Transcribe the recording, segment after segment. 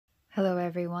Hello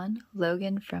everyone,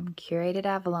 Logan from Curated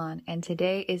Avalon, and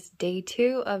today is day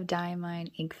 2 of Diamine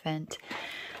Inkvent.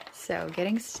 So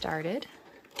getting started.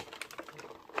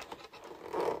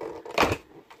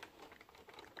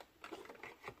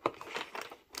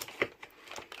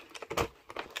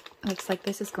 Looks like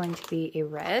this is going to be a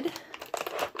red,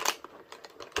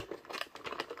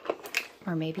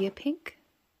 or maybe a pink.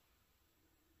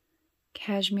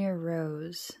 Cashmere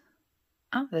Rose.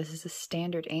 Oh, this is a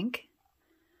standard ink.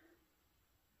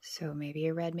 So maybe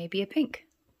a red, maybe a pink.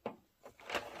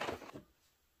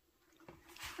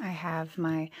 I have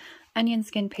my onion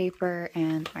skin paper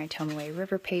and my Tomoe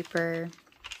River paper.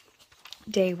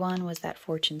 Day 1 was that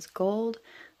Fortune's Gold.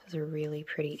 This is a really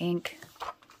pretty ink.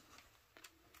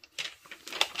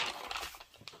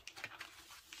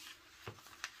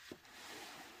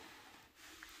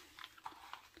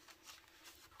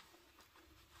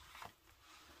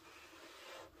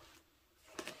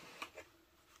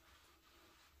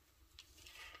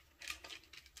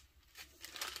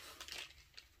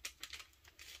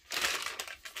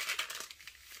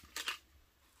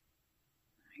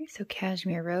 So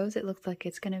Cashmere Rose, it looks like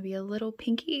it's going to be a little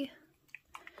pinky,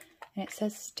 and it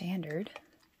says standard,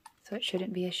 so it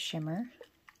shouldn't be a shimmer.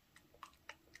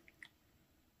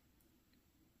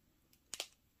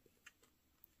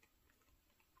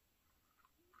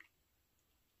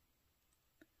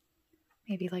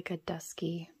 Maybe like a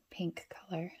dusky pink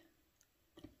color.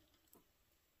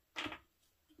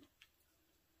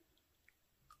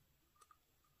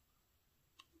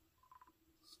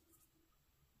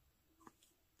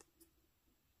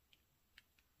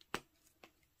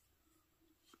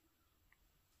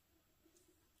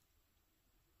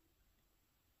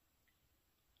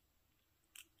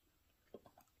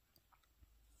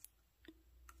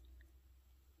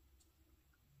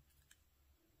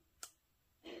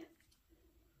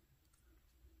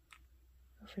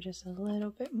 For just a little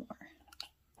bit more.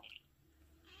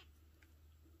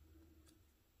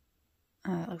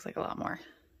 It looks like a lot more.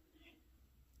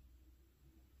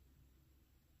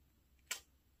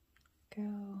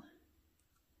 Go.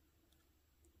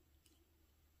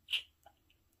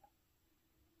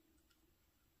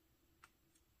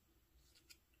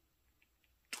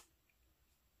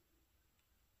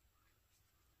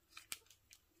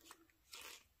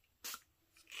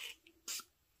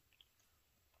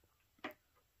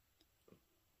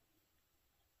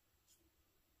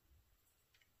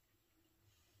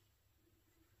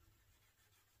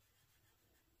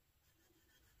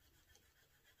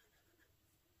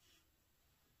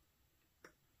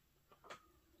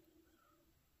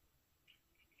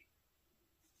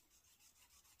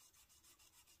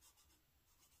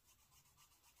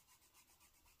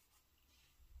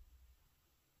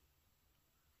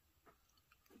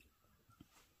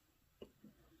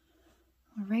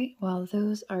 All right, while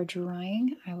those are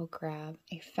drying, I will grab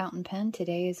a fountain pen.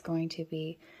 Today is going to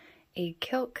be a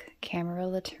Kilk Camera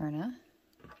Laterna.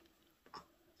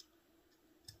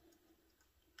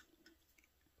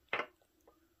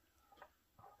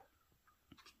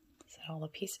 Set all the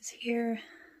pieces here.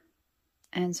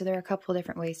 And so there are a couple of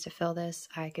different ways to fill this.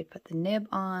 I could put the nib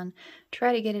on,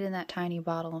 try to get it in that tiny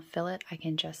bottle and fill it. I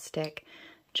can just stick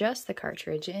just the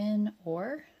cartridge in,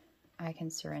 or I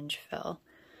can syringe fill.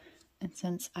 And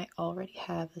since I already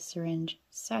have the syringe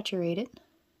saturated,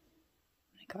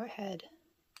 I'm going to go ahead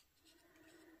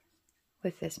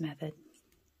with this method.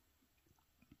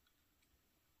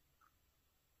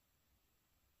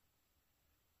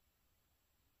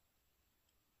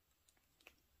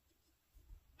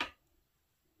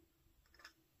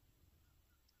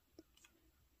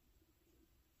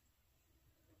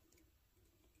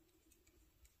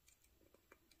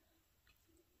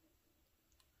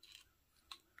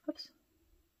 Oops.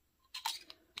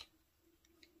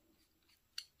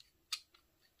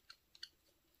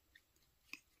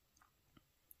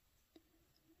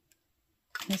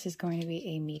 This is going to be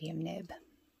a medium nib.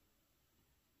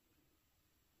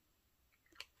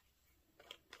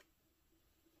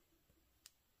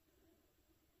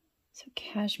 So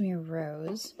Cashmere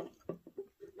Rose,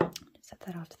 set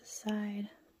that off to the side.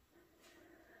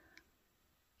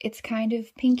 It's kind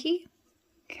of pinky,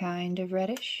 kind of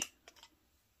reddish.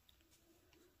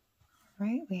 All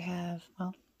right, we have,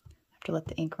 well, I have to let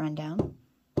the ink run down.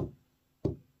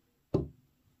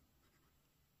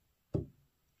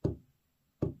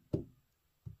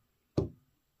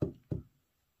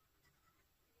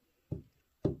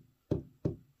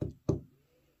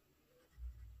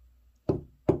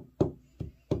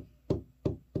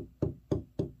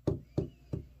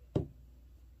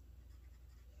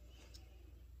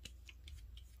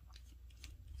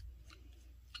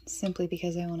 Simply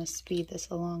because I want to speed this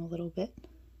along a little bit.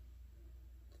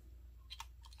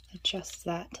 adjust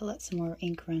that to let some more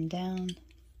ink run down.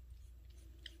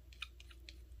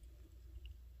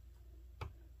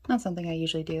 Not something I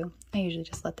usually do. I usually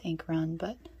just let the ink run,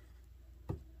 but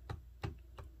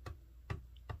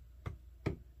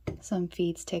some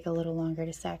feeds take a little longer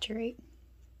to saturate.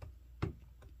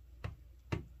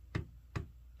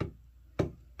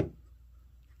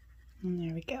 And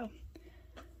there we go.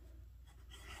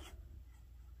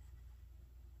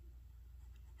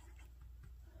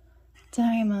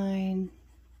 Diamine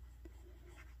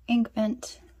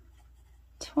Inkvent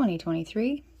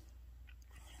 2023.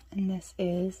 And this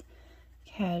is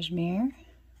Cashmere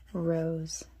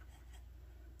Rose.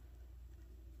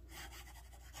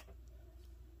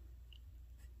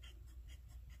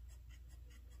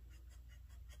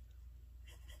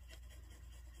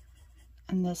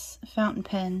 And this fountain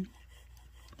pen,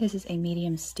 this is a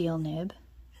medium steel nib.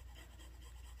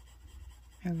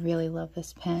 I really love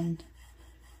this pen.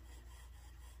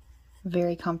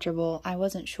 Very comfortable. I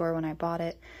wasn't sure when I bought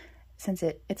it, since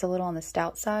it's a little on the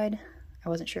stout side, I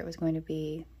wasn't sure it was going to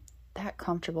be that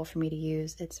comfortable for me to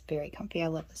use. It's very comfy. I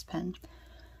love this pen.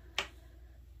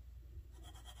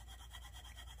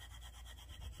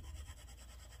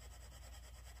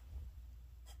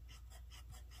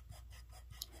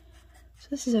 So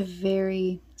this is a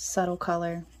very subtle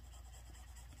color.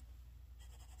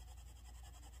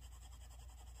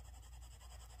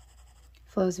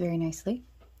 Flows very nicely.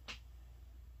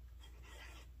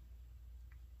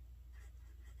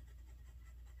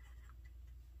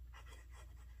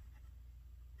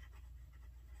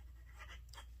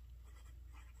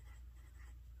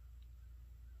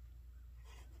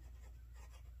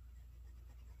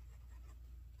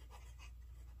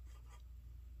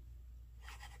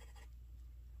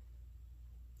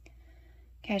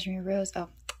 Cashmere Rose. Oh,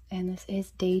 and this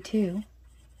is day 2.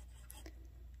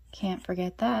 Can't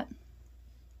forget that.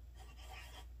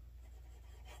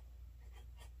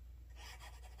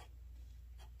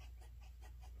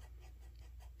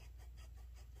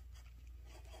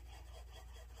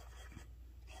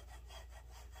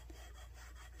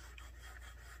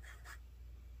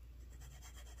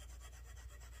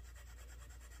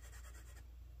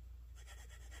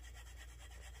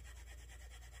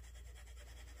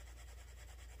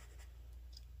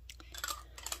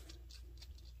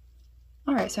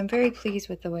 Alright, so I'm very pleased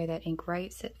with the way that ink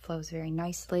writes. It flows very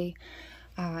nicely.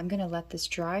 I'm going to let this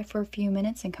dry for a few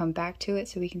minutes and come back to it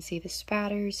so we can see the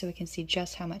spatters, so we can see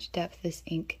just how much depth this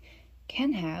ink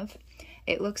can have.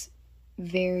 It looks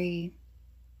very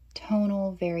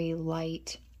tonal, very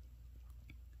light.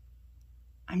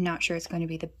 I'm not sure it's going to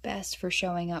be the best for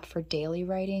showing up for daily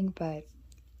writing, but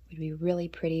it would be really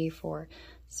pretty for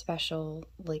special,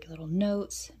 like little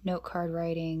notes, note card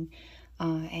writing,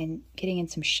 and getting in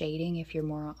some shading if you're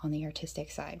more on the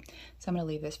artistic side. So I'm going to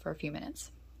leave this for a few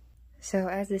minutes. So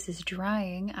as this is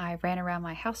drying, I ran around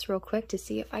my house real quick to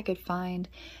see if I could find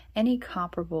any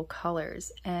comparable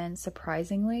colors, and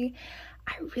surprisingly,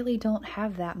 I really don't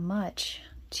have that much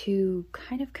to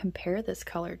kind of compare this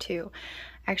color to.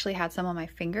 I actually had some on my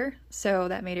finger, so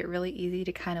that made it really easy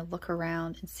to kind of look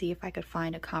around and see if I could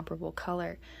find a comparable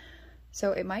color.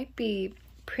 So it might be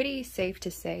pretty safe to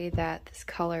say that this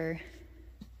color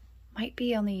might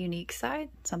be on the unique side,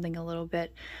 something a little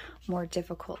bit more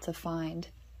difficult to find.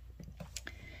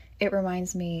 It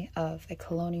reminds me of a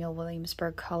colonial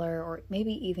Williamsburg color, or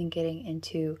maybe even getting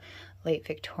into late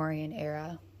Victorian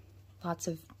era. Lots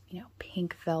of,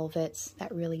 pink velvets,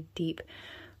 that really deep,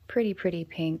 pretty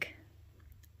pink.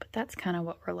 But that's kind of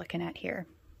what we're looking at here.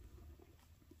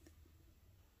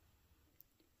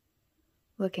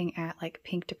 Looking at like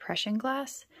pink depression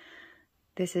glass,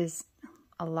 this is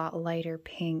a lot lighter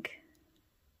pink,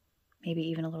 maybe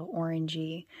even a little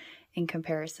orangey in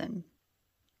comparison.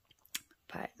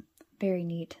 But very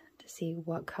neat to see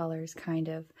what colors kind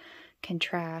of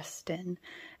contrast and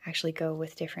actually go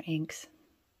with different inks.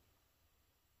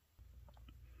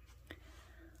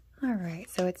 All right,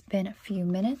 so it's been a few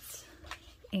minutes.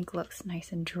 Ink looks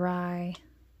nice and dry.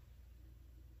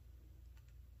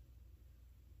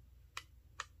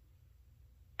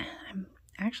 I'm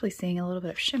actually seeing a little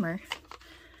bit of shimmer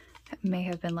that may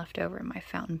have been left over in my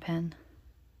fountain pen.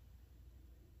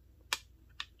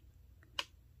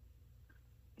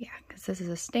 Yeah, because this is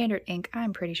a standard ink,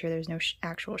 I'm pretty sure there's no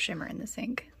actual shimmer in this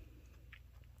ink.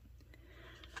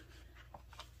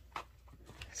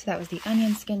 So that was the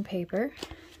onion skin paper.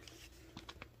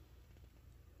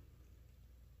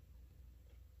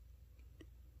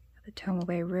 The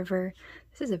Tomaway River.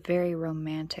 This is a very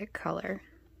romantic color.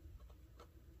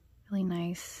 Really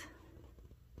nice,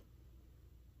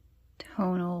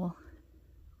 tonal,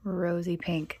 rosy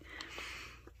pink.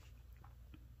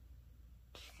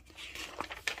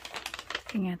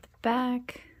 Looking at the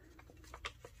back.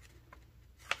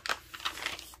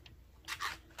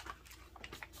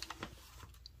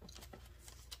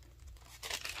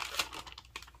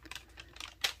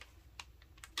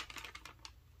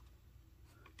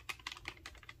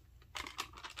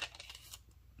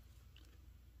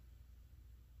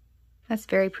 That's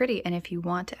very pretty, and if you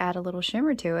want to add a little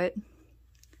shimmer to it,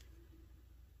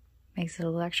 makes it a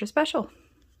little extra special.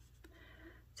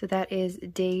 So that is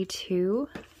day 2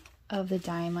 of the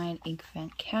Diamine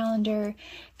Inkvent calendar.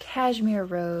 Cashmere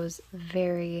Rose,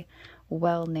 very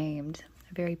well named.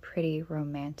 A very pretty,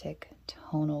 romantic,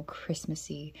 tonal,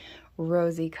 Christmassy,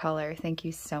 rosy color. Thank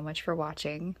you so much for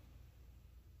watching.